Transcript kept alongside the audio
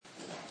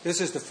This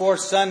is the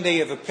fourth Sunday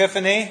of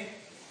Epiphany,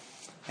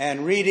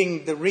 and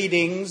reading the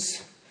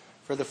readings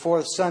for the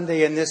fourth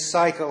Sunday in this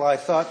cycle, I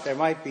thought there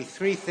might be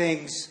three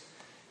things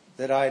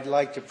that I'd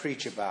like to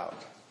preach about.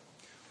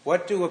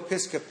 What do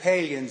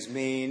Episcopalians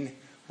mean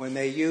when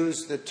they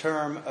use the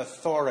term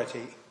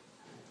authority?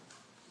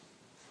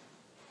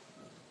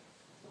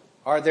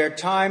 Are there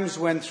times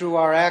when through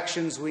our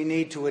actions we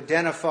need to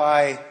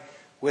identify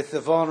with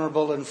the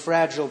vulnerable and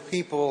fragile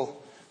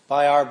people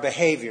by our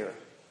behavior?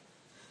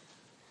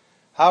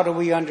 How do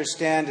we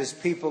understand, as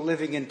people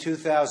living in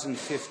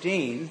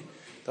 2015,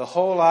 the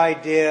whole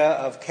idea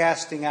of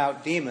casting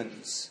out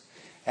demons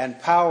and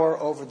power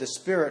over the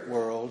spirit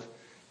world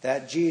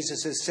that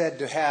Jesus is said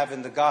to have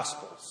in the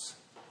Gospels?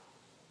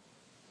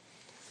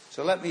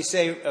 So let me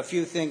say a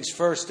few things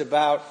first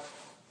about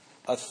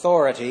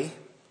authority.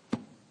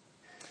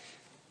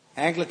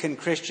 Anglican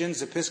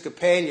Christians,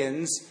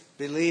 Episcopalians,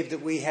 believe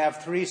that we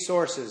have three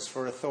sources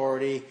for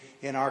authority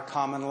in our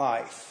common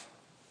life: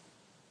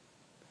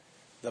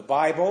 the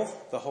Bible,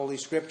 the Holy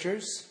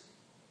Scriptures;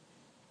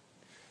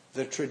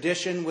 the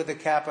tradition with a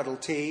capital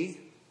T;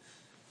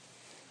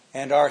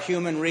 and our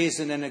human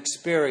reason and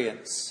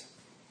experience.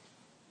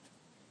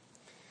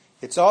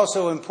 It's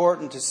also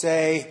important to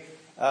say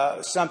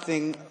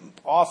something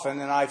often,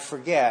 and I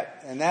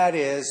forget, and that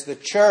is the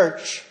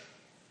church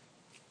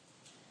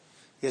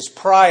is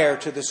prior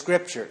to the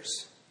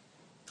Scriptures.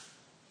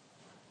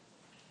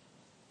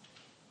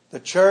 The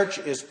church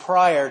is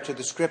prior to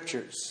the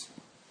Scriptures.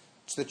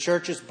 It's the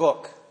church's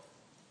book.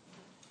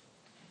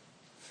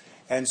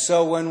 And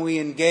so when we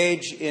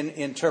engage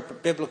in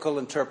biblical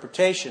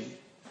interpretation,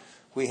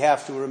 we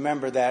have to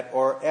remember that,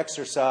 or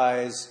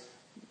exercise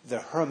the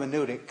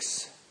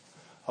hermeneutics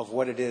of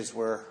what it is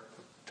we're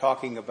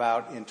talking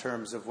about in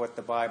terms of what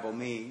the Bible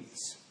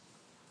means.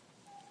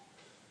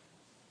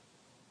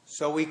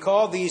 So we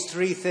call these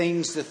three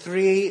things the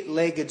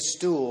three-legged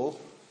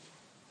stool.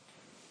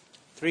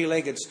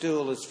 Three-legged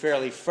stool is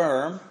fairly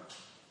firm.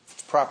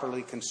 It's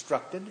properly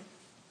constructed,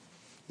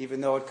 even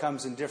though it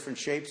comes in different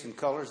shapes and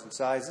colors and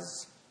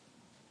sizes.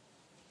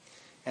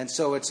 And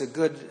so it's a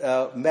good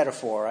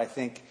metaphor, I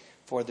think,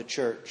 for the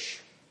church.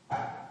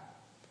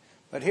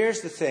 But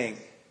here's the thing.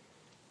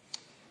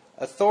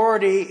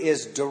 Authority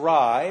is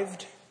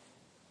derived.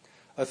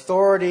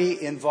 Authority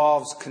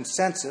involves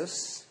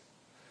consensus.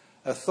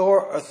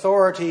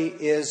 Authority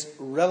is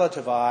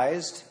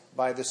relativized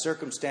by the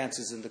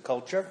circumstances in the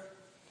culture.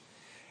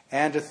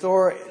 And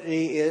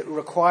authority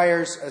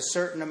requires a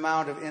certain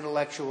amount of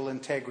intellectual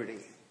integrity.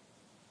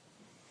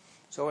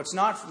 So it's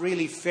not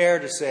really fair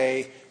to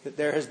say that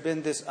there has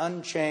been this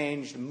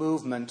unchanged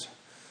movement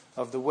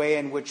of the way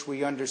in which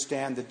we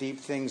understand the deep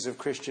things of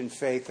Christian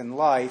faith and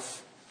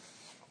life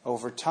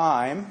over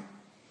time.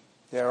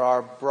 There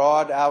are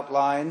broad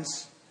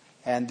outlines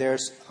and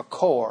there's a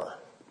core.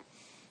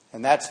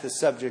 And that's the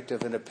subject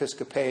of an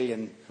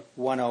Episcopalian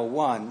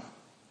 101.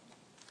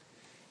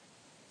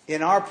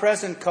 In our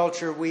present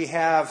culture, we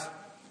have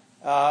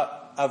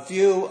a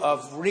view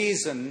of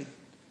reason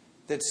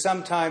that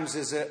sometimes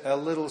is a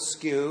little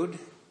skewed.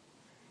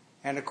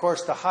 And of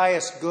course, the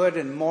highest good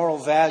and moral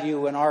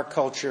value in our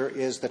culture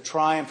is the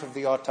triumph of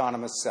the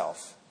autonomous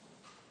self.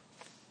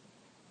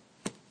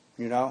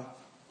 You know?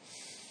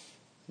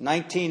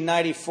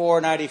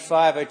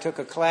 1994-95, I took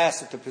a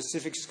class at the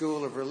Pacific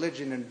School of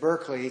Religion in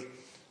Berkeley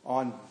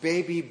on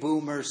baby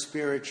boomer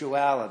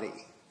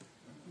spirituality.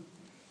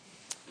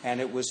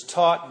 And it was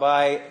taught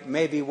by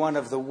maybe one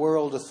of the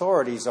world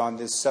authorities on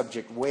this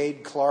subject,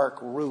 Wade Clark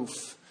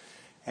Roof.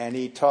 And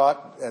he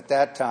taught at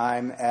that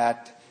time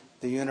at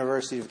the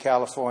University of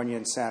California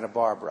in Santa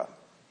Barbara.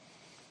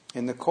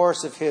 In the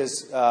course of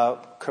his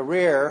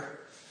career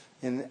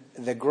in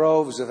the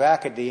groves of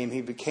academe,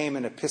 he became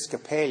an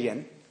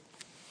Episcopalian.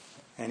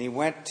 And he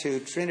went to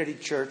Trinity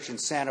Church in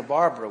Santa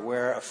Barbara,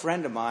 where a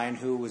friend of mine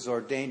who was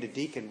ordained a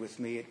deacon with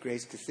me at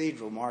Grace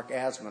Cathedral, Mark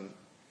Asman,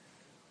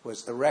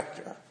 was the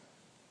rector.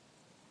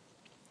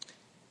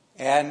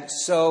 And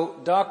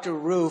so Dr.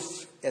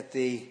 Roof in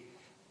the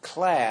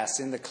class,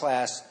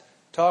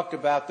 talked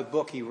about the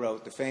book he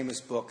wrote, the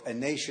famous book, A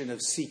Nation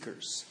of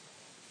Seekers.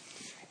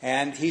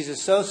 And he's a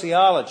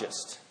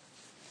sociologist.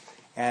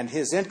 And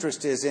his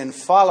interest is in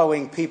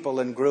following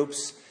people in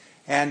groups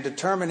and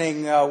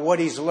determining what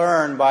he's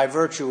learned by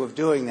virtue of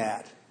doing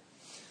that.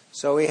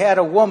 So he had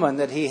a woman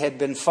that he had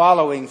been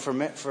following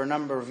for a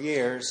number of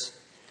years.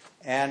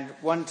 And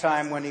one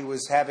time when he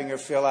was having her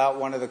fill out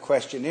one of the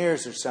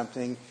questionnaires or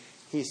something,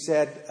 he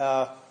said,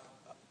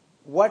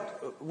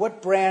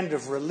 what brand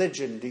of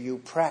religion do you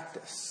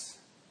practice?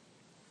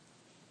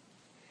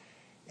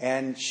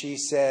 And she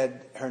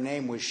said, her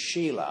name was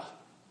Sheila.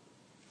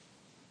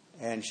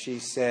 And she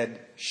said,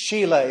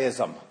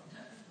 Sheilaism.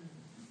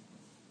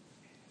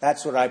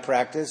 That's what I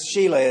practice,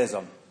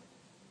 Sheilaism.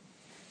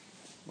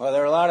 Well,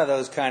 there are a lot of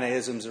those kind of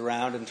isms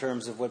around in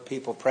terms of what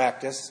people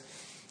practice.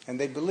 And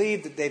they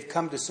believe that they've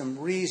come to some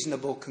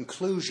reasonable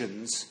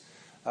conclusions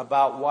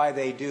about why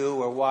they do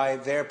or why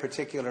their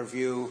particular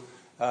view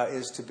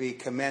is to be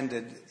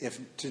commended if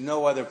to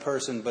no other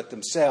person but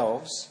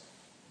themselves.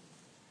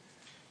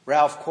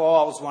 Ralph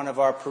Qualls, one of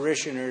our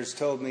parishioners,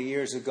 told me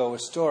years ago a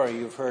story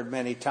you've heard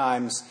many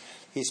times.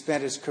 He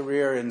spent his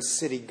career in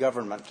city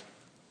government.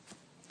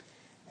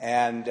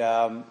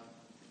 And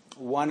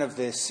one of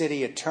the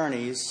city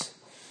attorneys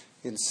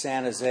in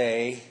San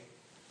Jose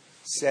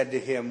said to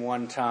him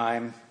one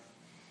time,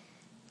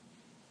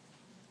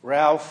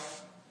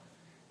 "Ralph,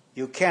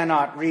 you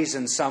cannot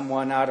reason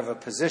someone out of a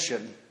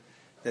position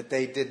that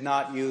they did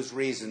not use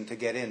reason to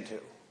get into."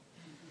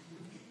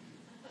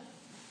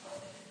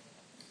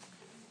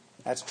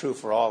 That's true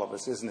for all of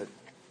us, isn't it?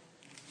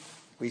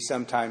 We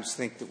sometimes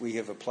think that we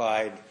have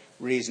applied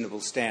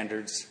reasonable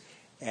standards,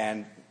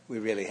 and we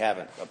really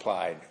haven't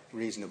applied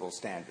reasonable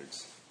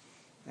standards.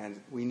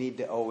 And we need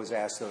to always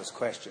ask those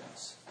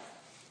questions.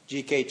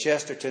 G.K.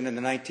 Chesterton in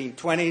the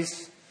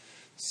 1920s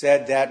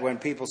said that when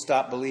people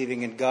stop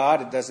believing in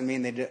God, it doesn't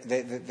mean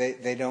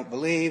they don't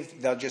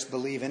believe. They'll just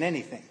believe in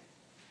anything.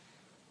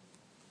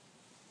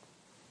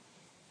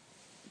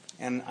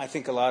 And I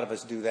think a lot of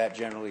us do that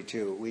generally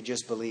too. We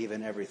just believe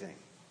in everything.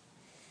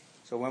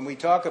 So when we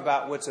talk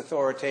about what's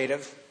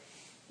authoritative,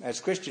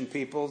 as Christian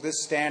people,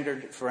 this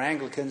standard for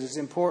Anglicans is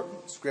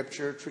important.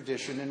 Scripture,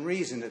 tradition, and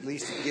reason. At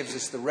least it gives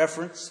us the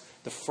reference,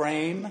 the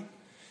frame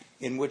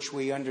in which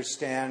we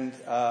understand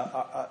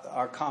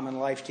our common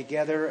life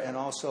together and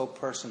also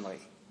personally.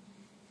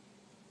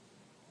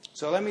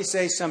 So let me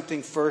say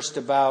something first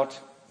about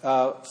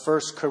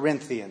 1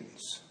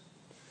 Corinthians.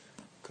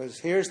 Because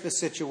here's the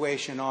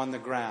situation on the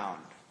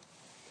ground.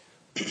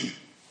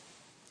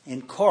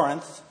 In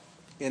Corinth,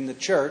 in the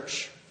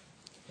church,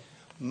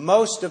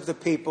 most of the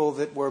people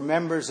that were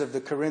members of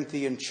the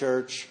Corinthian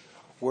church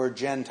were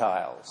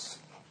Gentiles.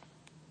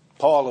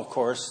 Paul, of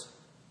course,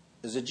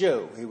 is a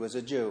Jew. He was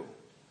a Jew.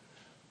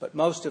 But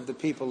most of the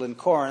people in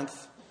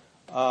Corinth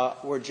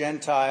were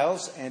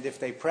Gentiles, and if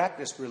they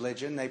practiced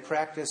religion, they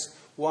practiced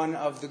one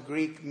of the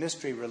Greek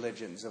mystery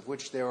religions, of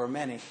which there were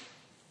many.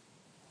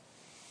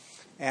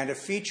 And a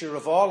feature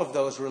of all of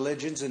those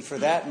religions, and for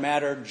that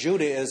matter,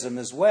 Judaism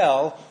as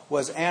well,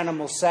 was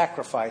animal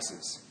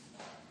sacrifices.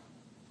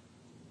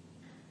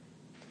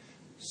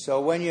 So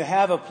when you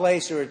have a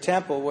place or a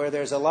temple where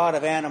there's a lot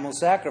of animal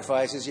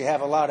sacrifices, you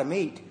have a lot of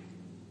meat.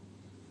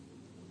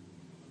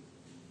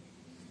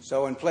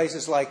 So in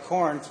places like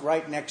Corinth,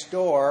 right next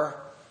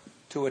door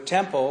to a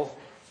temple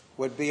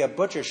would be a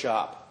butcher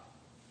shop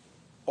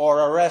or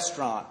a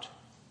restaurant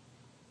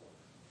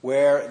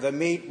where the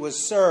meat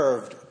was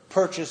served,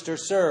 purchased or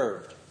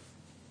served.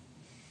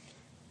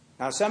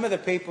 Now, some of the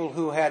people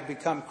who had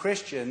become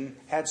Christian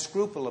had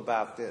scruple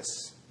about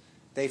this.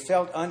 They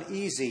felt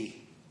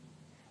uneasy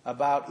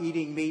about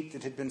eating meat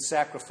that had been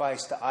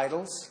sacrificed to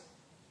idols.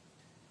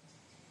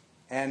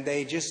 And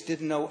they just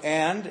didn't know.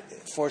 And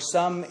for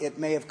some, it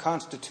may have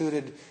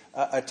constituted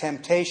a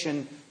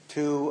temptation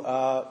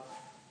to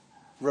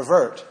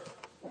revert.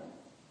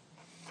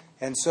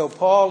 And so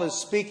Paul is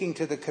speaking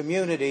to the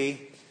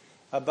community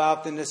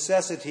about the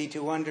necessity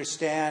to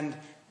understand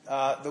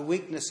the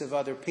weakness of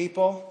other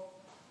people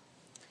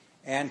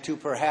and to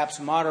perhaps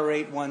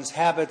moderate one's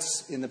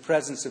habits in the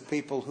presence of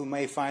people who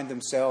may find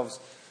themselves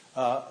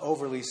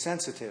overly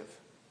sensitive.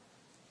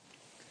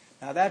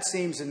 Now that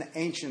seems an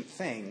ancient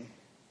thing,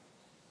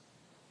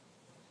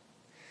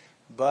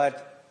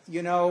 but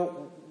you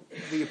know,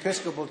 the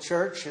Episcopal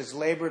Church has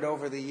labored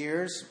over the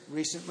years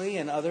recently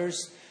and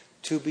others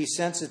to be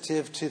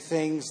sensitive to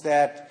things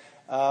that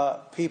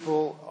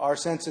people are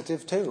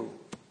sensitive to.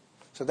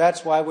 So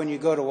that's why when you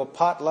go to a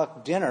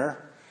potluck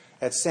dinner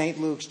at St.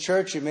 Luke's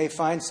Church, you may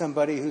find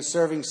somebody who's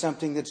serving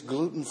something that's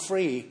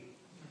gluten-free,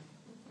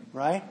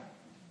 right?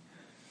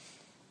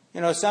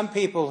 You know, some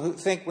people who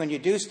think when you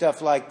do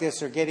stuff like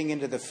this are getting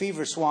into the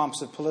fever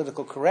swamps of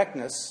political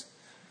correctness,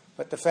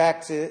 but the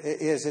fact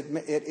is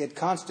it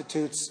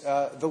constitutes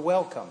the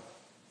welcome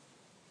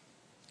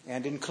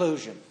and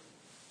inclusion.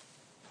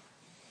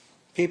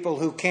 People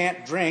who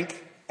can't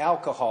drink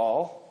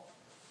alcohol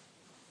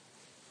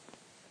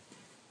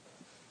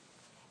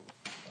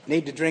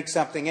need to drink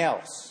something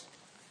else.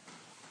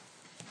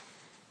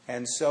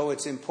 And so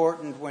it's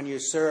important when you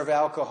serve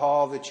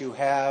alcohol that you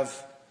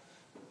have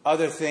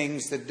other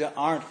things that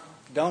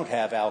don't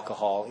have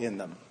alcohol in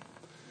them.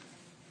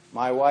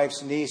 My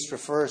wife's niece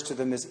refers to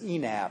them as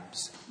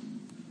ENABs,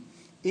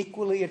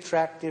 equally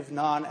attractive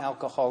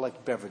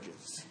non-alcoholic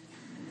beverages.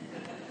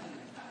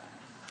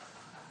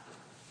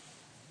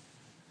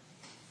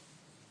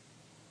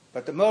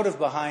 But the motive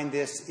behind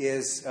this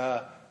is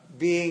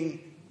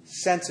being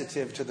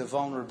sensitive to the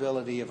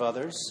vulnerability of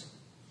others,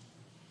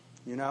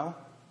 you know?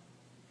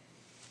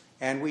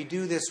 And we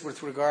do this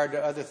with regard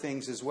to other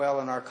things as well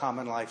in our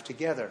common life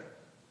together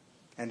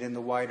and in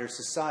the wider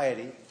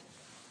society,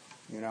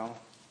 you know.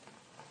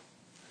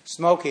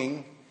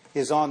 Smoking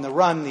is on the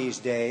run these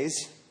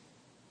days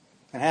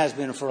and has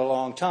been for a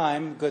long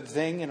time. Good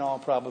thing in all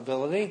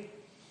probability.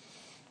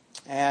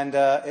 And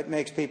it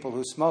makes people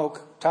who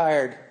smoke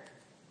tired.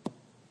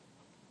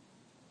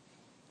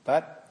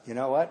 But you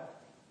know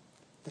what?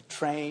 The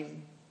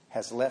train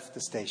has left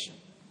the station.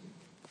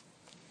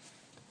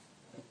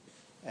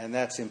 And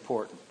that's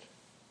important.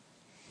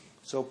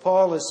 So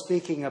Paul is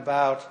speaking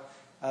about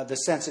the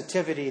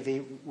sensitivity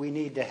that we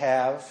need to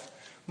have.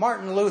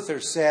 Martin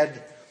Luther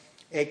said,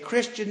 "A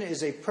Christian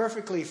is a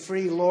perfectly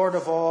free Lord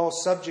of all,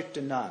 subject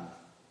to none.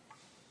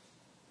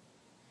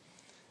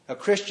 A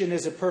Christian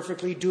is a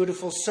perfectly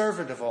dutiful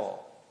servant of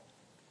all,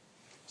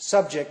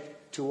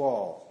 subject to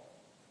all."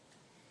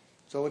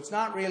 So it's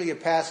not really a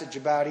passage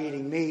about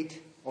eating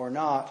meat or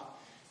not.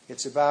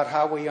 It's about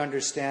how we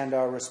understand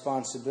our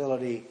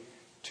responsibility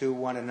to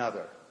one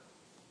another.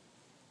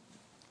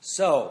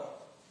 So,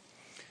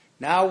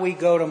 now we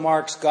go to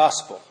Mark's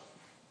Gospel.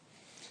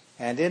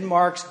 And in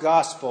Mark's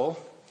Gospel,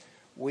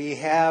 we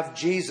have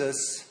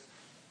Jesus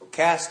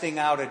casting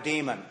out a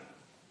demon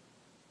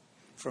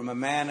from a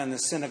man in the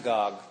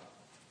synagogue.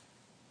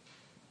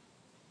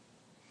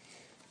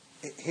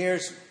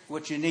 Here's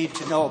what you need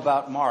to know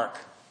about Mark.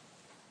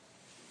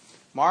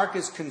 Mark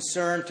is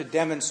concerned to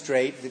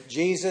demonstrate that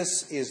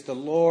Jesus is the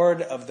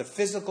Lord of the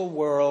physical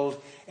world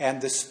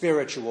and the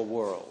spiritual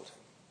world.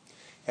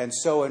 And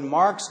so in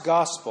Mark's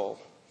Gospel,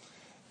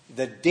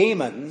 the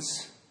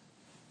demons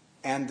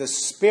and the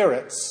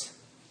spirits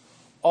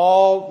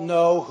all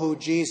know who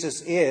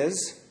Jesus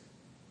is,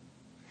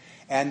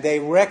 and they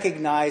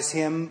recognize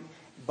him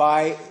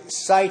by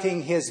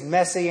citing his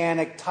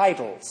messianic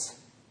titles.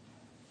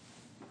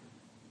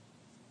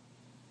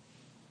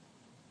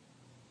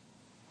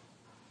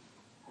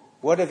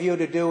 "What have you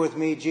to do with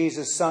me,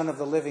 Jesus, Son of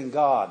the living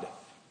God?"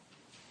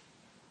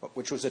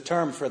 Which was a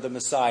term for the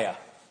Messiah.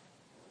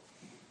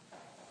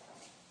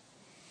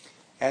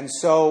 And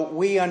so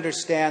we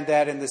understand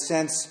that in the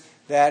sense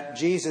that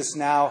Jesus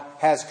now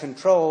has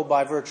control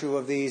by virtue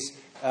of these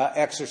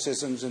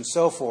exorcisms and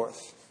so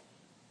forth.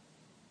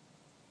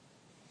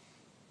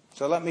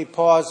 So let me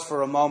pause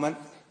for a moment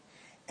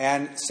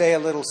and say a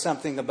little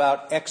something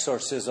about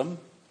exorcism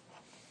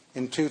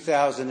in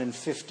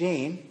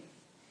 2015.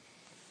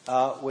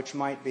 Which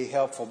might be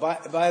helpful.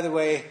 By the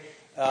way,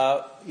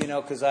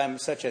 because I'm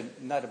such a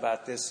nut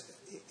about this,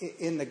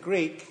 in the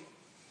Greek,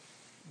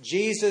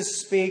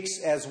 Jesus speaks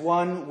as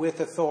one with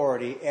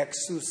authority,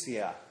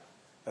 exousia,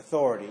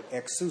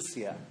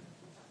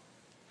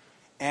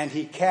 and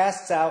he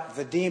casts out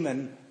the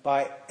demon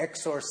by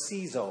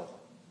exorcizo.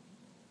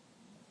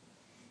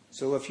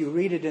 So if you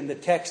read it in the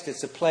text,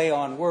 it's a play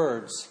on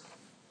words.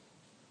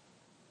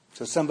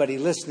 So somebody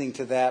listening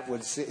to that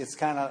would see, it's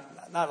kind of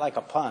not like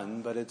a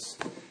pun, but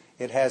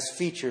it has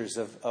features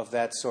of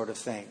that sort of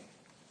thing.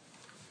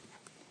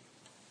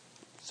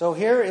 So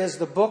here is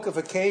the Book of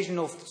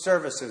Occasional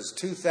Services,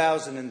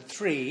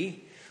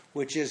 2003,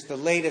 which is the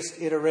latest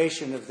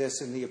iteration of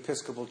this in the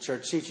Episcopal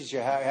Church. Teaches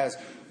you how it has,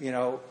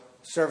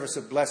 service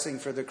of blessing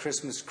for the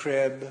Christmas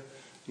crib,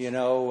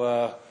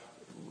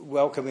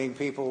 welcoming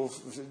people,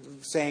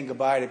 saying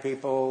goodbye to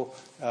people,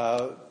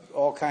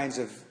 all kinds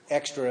of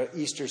extra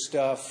Easter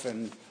stuff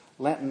and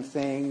Lenten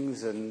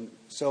things and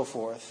so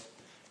forth.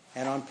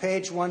 And on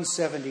page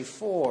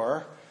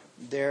 174,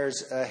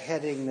 there's a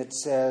heading that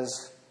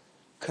says,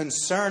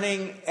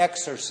 "Concerning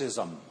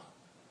Exorcism.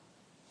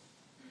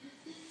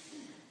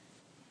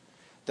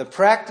 The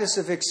practice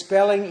of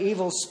expelling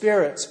evil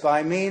spirits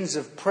by means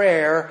of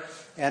prayer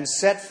and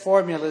set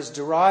formulas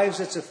derives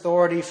its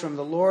authority from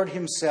the Lord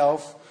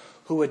himself,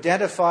 who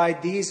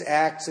identified these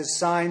acts as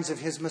signs of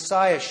his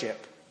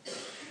messiahship.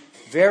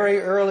 Very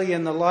early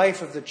in the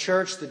life of the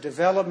church, the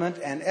development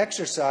and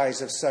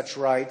exercise of such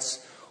rites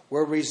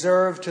were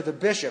reserved to the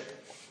bishop,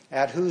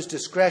 at whose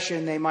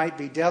discretion they might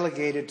be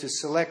delegated to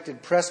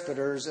selected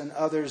presbyters and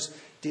others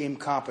deemed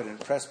competent."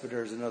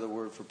 Presbyter is another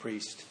word for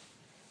priest,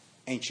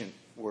 ancient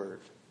word.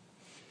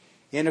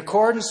 "In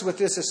accordance with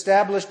this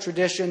established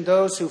tradition,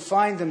 those who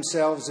find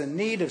themselves in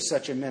need of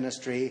such a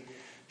ministry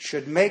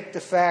should make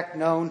the fact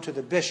known to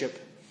the bishop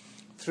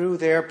through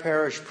their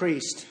parish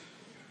priest,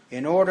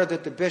 in order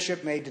that the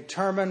bishop may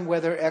determine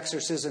whether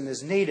exorcism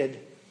is needed,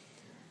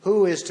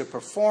 who is to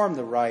perform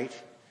the rite,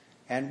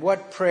 and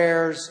what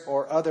prayers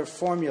or other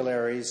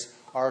formularies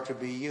are to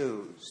be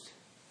used."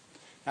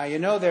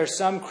 Now, there are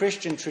some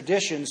Christian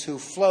traditions who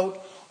float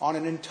on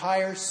an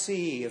entire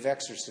sea of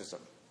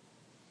exorcism.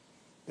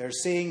 They're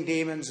seeing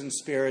demons and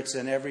spirits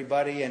in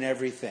everybody and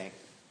everything.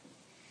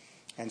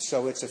 And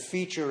so it's a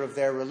feature of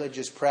their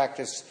religious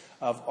practice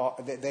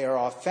they are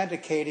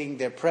authenticating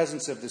their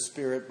presence of the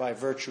Spirit by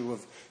virtue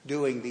of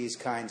doing these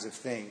kinds of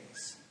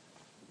things.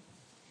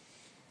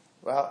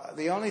 Well,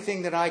 the only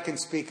thing that I can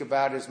speak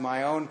about is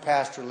my own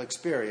pastoral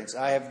experience.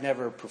 I have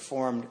never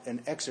performed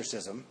an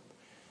exorcism,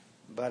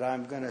 but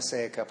I'm going to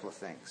say a couple of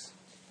things.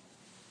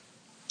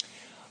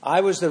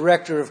 I was the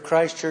rector of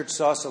Christ Church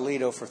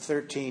Sausalito for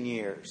 13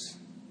 years.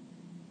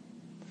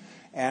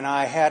 And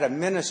I had a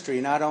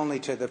ministry not only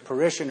to the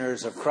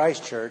parishioners of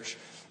Christ Church,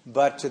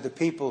 but to the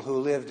people who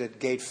lived at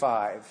Gate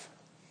 5,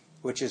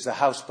 which is the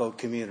houseboat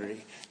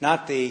community.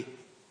 Not the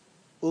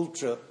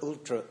ultra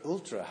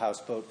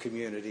houseboat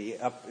community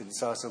up in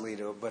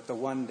Sausalito, but the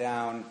one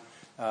down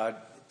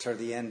to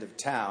the end of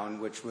town,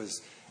 which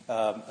was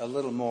a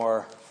little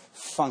more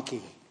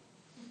funky.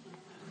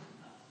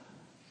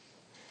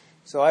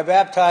 So I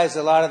baptized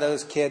a lot of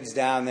those kids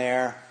down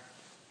there.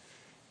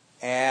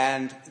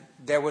 And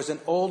there was an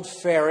old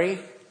ferry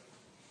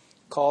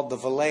called the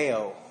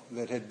Vallejo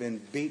that had been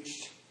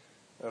beached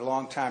a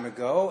long time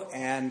ago,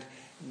 and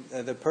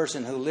the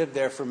person who lived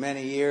there for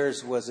many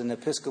years was an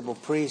Episcopal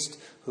priest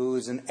who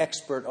was an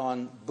expert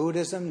on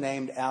Buddhism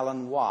named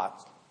Alan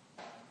Watt.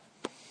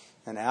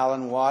 And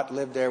Alan Watt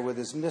lived there with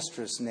his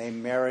mistress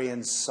named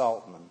Marion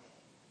Saltman.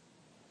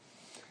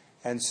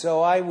 And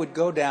so I would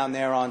go down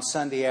there on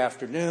Sunday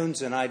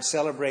afternoons and I'd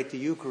celebrate the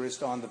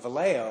Eucharist on the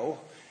Vallejo,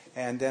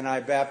 and then I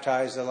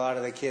baptized a lot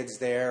of the kids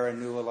there and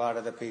knew a lot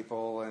of the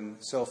people and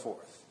so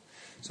forth.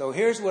 So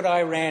here's what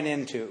I ran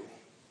into.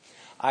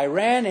 I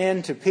ran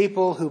into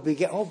people who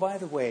began, oh, by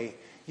the way,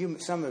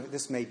 some of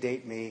this may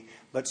date me,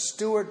 but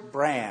Stuart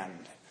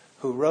Brand,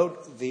 who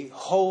wrote the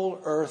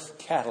Whole Earth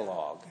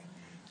Catalog,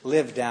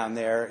 lived down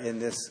there in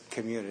this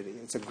community.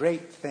 It's a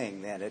great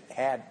thing then. It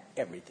had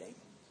everything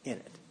in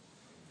it.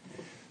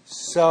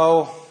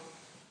 So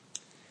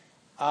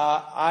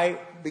I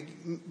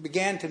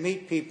began to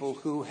meet people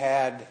who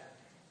had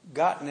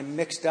gotten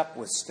mixed up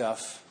with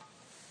stuff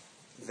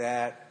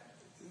that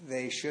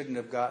they shouldn't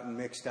have gotten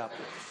mixed up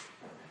with.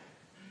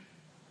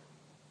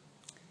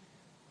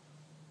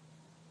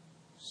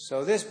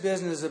 So this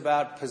business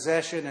about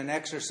possession and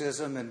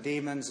exorcism and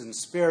demons and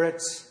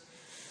spirits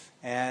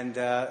and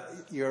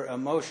your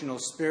emotional,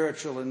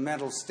 spiritual, and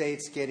mental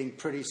states getting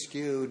pretty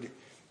skewed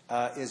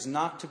is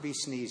not to be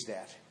sneezed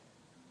at.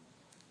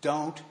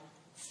 Don't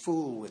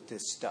fool with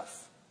this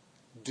stuff.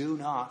 Do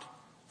not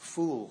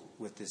fool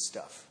with this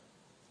stuff.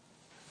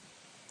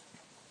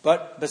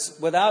 But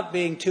without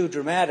being too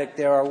dramatic,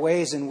 there are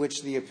ways in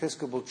which the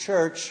Episcopal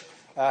Church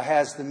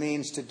has the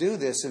means to do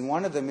this, and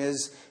one of them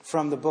is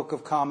from the Book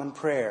of Common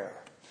Prayer.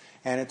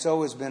 And it's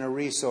always been a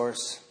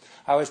resource.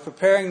 I was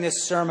preparing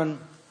this sermon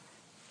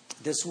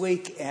this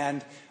week,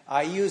 and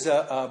I use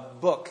a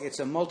book. It's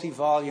a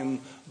multi-volume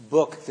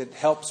book that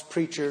helps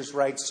preachers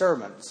write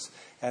sermons.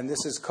 And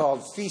this is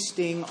called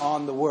Feasting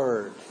on the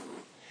Word.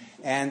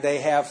 And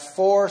they have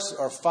 4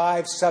 or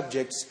 5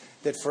 subjects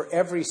that for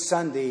every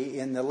Sunday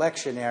in the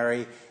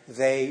lectionary,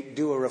 they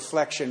do a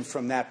reflection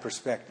from that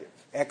perspective.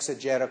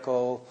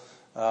 Exegetical,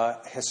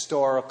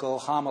 historical,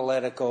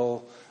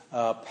 homiletical,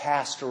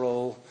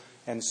 pastoral,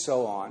 and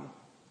so on.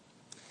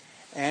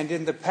 And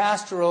in the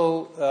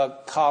pastoral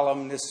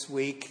column this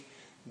week,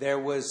 there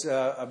was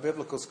a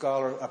biblical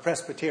scholar, a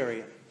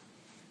Presbyterian,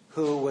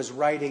 who was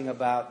writing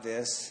about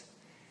this.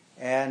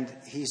 And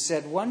he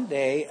said, one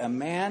day a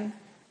man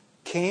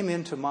came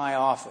into my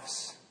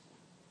office.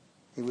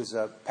 He was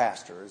a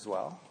pastor as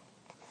well.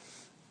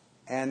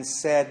 And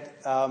said,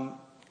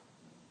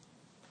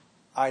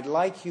 I'd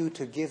like you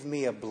to give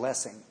me a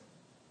blessing.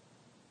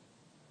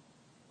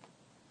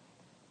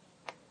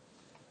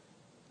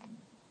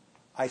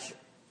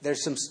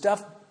 There's some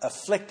stuff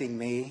afflicting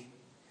me,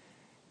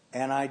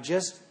 and I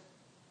just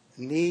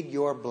need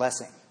your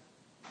blessing.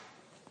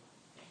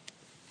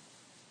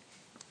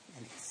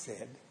 And he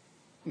said,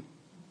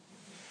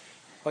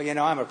 well, you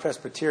know, I'm a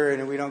Presbyterian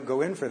and we don't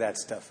go in for that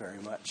stuff very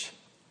much.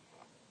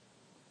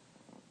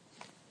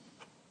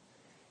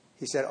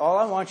 He said, all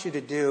I want you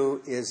to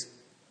do is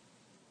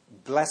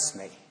bless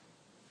me.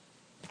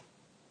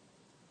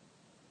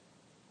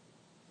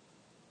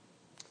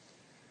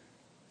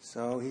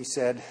 So he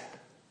said,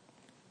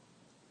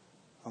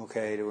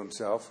 okay, to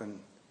himself, and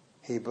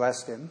he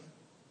blessed him,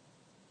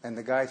 and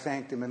the guy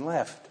thanked him and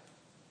left.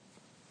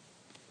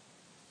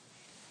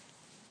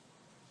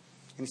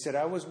 And he said,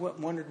 I always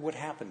wondered what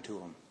happened to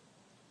him.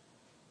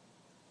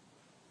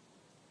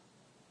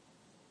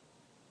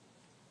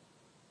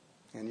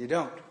 And you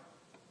don't.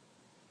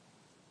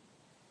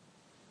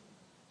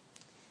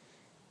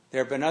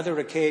 There have been other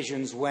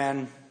occasions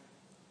when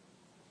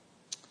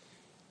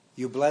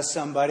you bless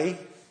somebody,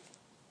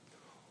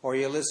 or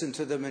you listen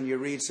to them and you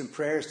read some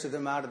prayers to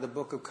them out of the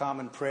Book of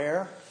Common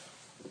Prayer,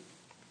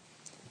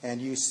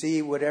 and you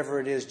see whatever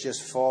it is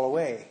just fall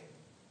away.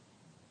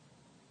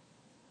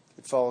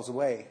 It falls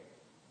away.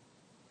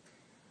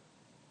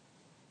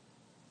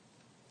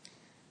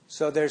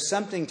 So there's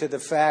something to the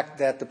fact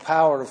that the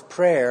power of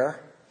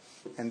prayer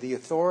and the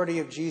authority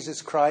of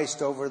Jesus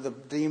Christ over the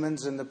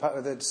demons and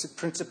the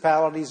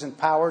principalities and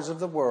powers of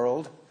the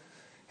world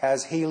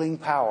has healing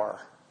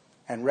power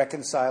and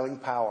reconciling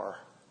power.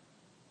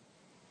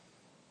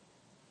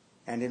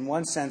 And in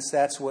one sense,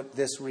 that's what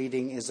this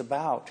reading is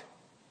about.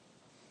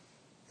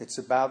 It's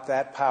about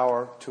that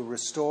power to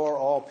restore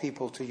all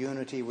people to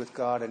unity with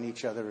God and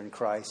each other in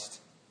Christ.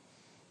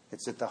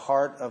 It's at the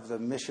heart of the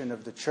mission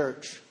of the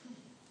church.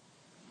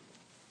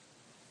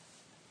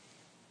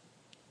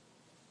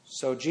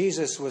 So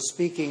Jesus was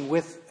speaking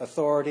with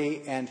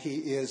authority, and he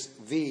is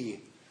the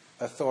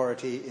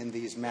authority in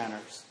these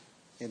matters.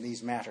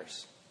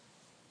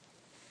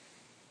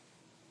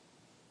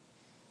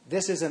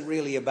 This isn't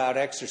really about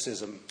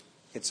exorcism.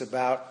 It's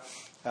about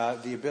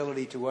the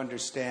ability to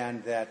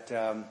understand that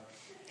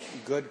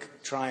good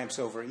triumphs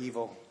over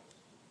evil.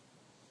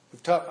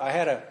 I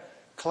had a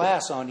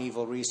class on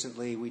evil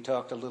recently. We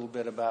talked a little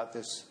bit about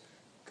this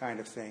kind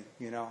of thing.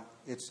 You know,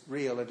 it's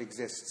real. It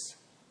exists.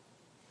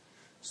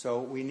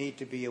 So we need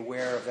to be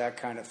aware of that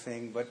kind of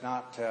thing, but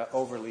not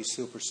overly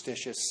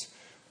superstitious,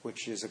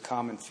 which is a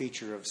common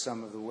feature of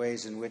some of the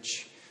ways in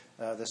which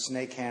the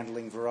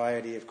snake-handling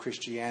variety of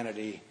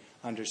Christianity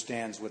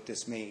understands what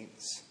this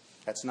means.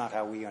 That's not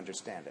how we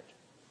understand it.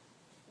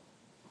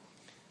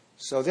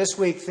 So this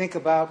week, think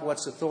about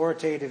what's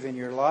authoritative in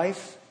your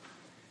life.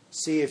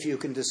 See if you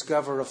can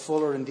discover a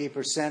fuller and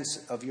deeper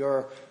sense of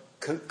your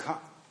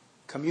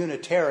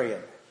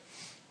communitarian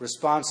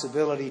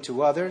responsibility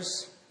to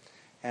others.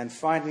 And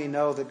finally,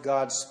 know that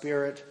God's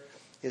Spirit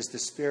is the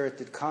Spirit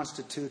that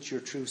constitutes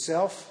your true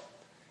self,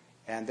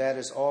 and that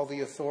is all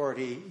the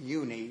authority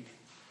you need.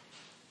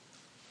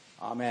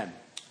 Amen.